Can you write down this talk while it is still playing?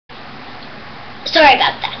Sorry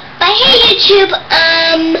about that. But hey YouTube,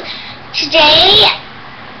 today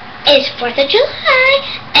is 4th of July.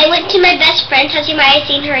 I went to my best friend's house. You might have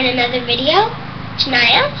seen her in another video,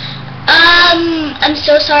 Tanaya. I'm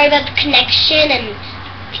so sorry about the connection and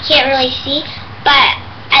I can't really see, but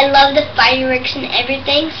I love the fireworks and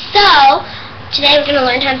everything. So, today we're going to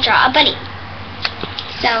learn how to draw a bunny.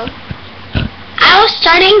 So, I was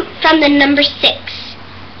starting from the number 6.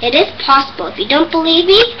 It is possible. If you don't believe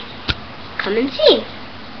me, come and see.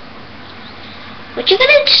 What you're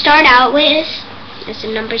going to start out with is the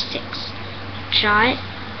number 6. Draw it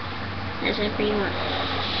as ever you want.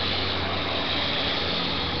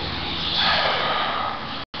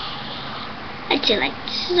 I'd say like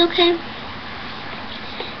this is okay.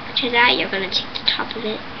 After that, you're going to take the top of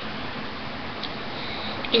it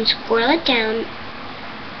and swirl it down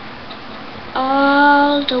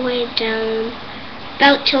all the way down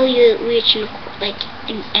about till you reach like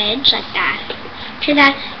an edge like that. After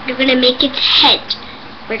that, you're going to make its head.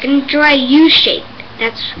 We're going to draw a U shape.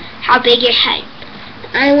 That's how big your head.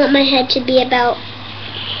 I want my head to be about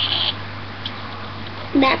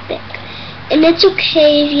that big. And it's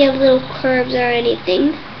okay if you have little curves or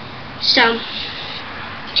anything. So,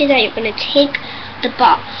 after that, you're going to take the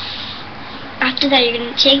bottom. After that, you're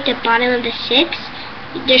going to take the bottom of the 6.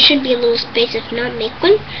 There should be a little space. If not, make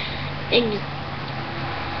one. And you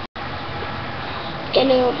get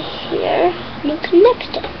it over here. And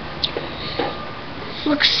connect it.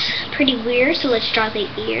 Looks pretty weird, so let's draw the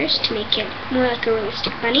ears to make it more like a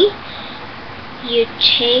realistic bunny. You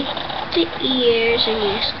take the ears and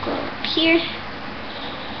you just go up here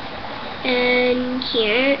and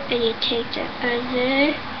here, and you take the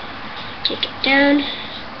other, take it down,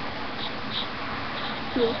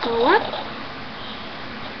 you go up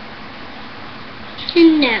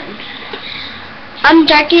and down. I'm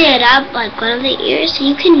darkening it up like one of the ears, so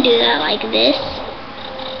you can do that like this.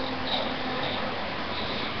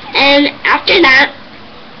 And after that,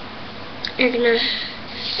 you're gonna,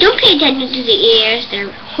 don't pay attention to the ears,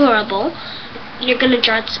 they're horrible. You're gonna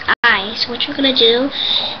draw its eyes. What you're gonna do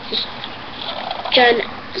is draw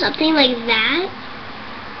something like that,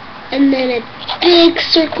 and then a big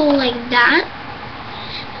circle like that,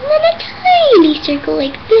 and then a tiny circle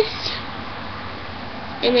like this.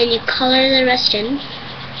 And then you color the rest in.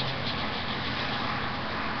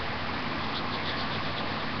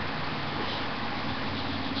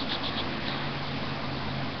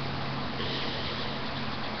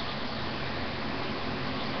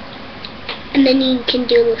 And then you can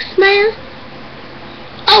do a little smile.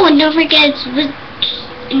 Oh, and don't forget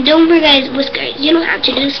whiskers. You don't have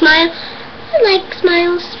to do a smile. I like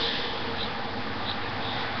smiles.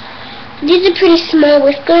 These are pretty small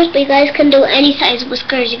whiskers, but you guys can do any size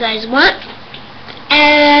whiskers you guys want.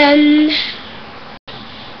 And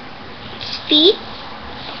his feet.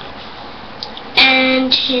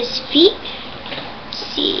 And his feet.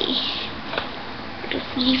 Let's see.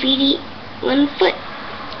 One foot.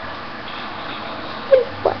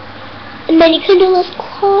 And then you can do those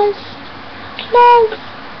claws. Claw.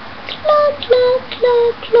 Claw, claw,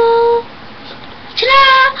 claw, claw.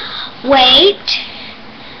 Ta-da! Wait.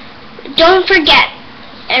 Don't forget,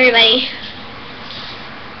 everybody.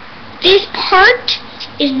 This part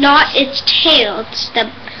is not its tail. It's the,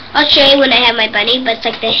 I'll show you when I have my bunny, but it's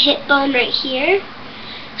like the hip bone right here.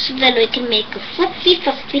 So then we can make a fluffy,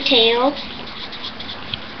 fluffy tail.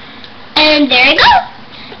 And there you go.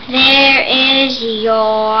 There is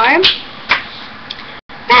your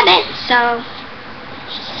rabbit. So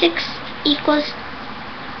 6 equals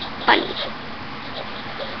bunny.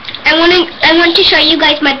 I want to show you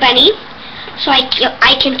guys my bunny, so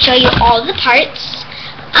I can show you all the parts.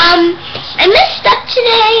 I messed up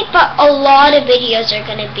today, but a lot of videos are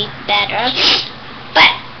gonna be better. But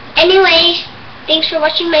anyways, thanks for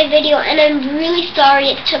watching my video, and I'm really sorry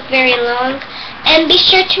it took very long. And be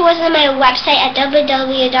sure to visit my website at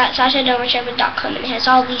www.sashadovershepard.com, and it has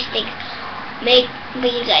all these things.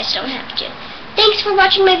 But you guys don't have to. Thanks for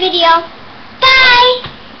watching my video.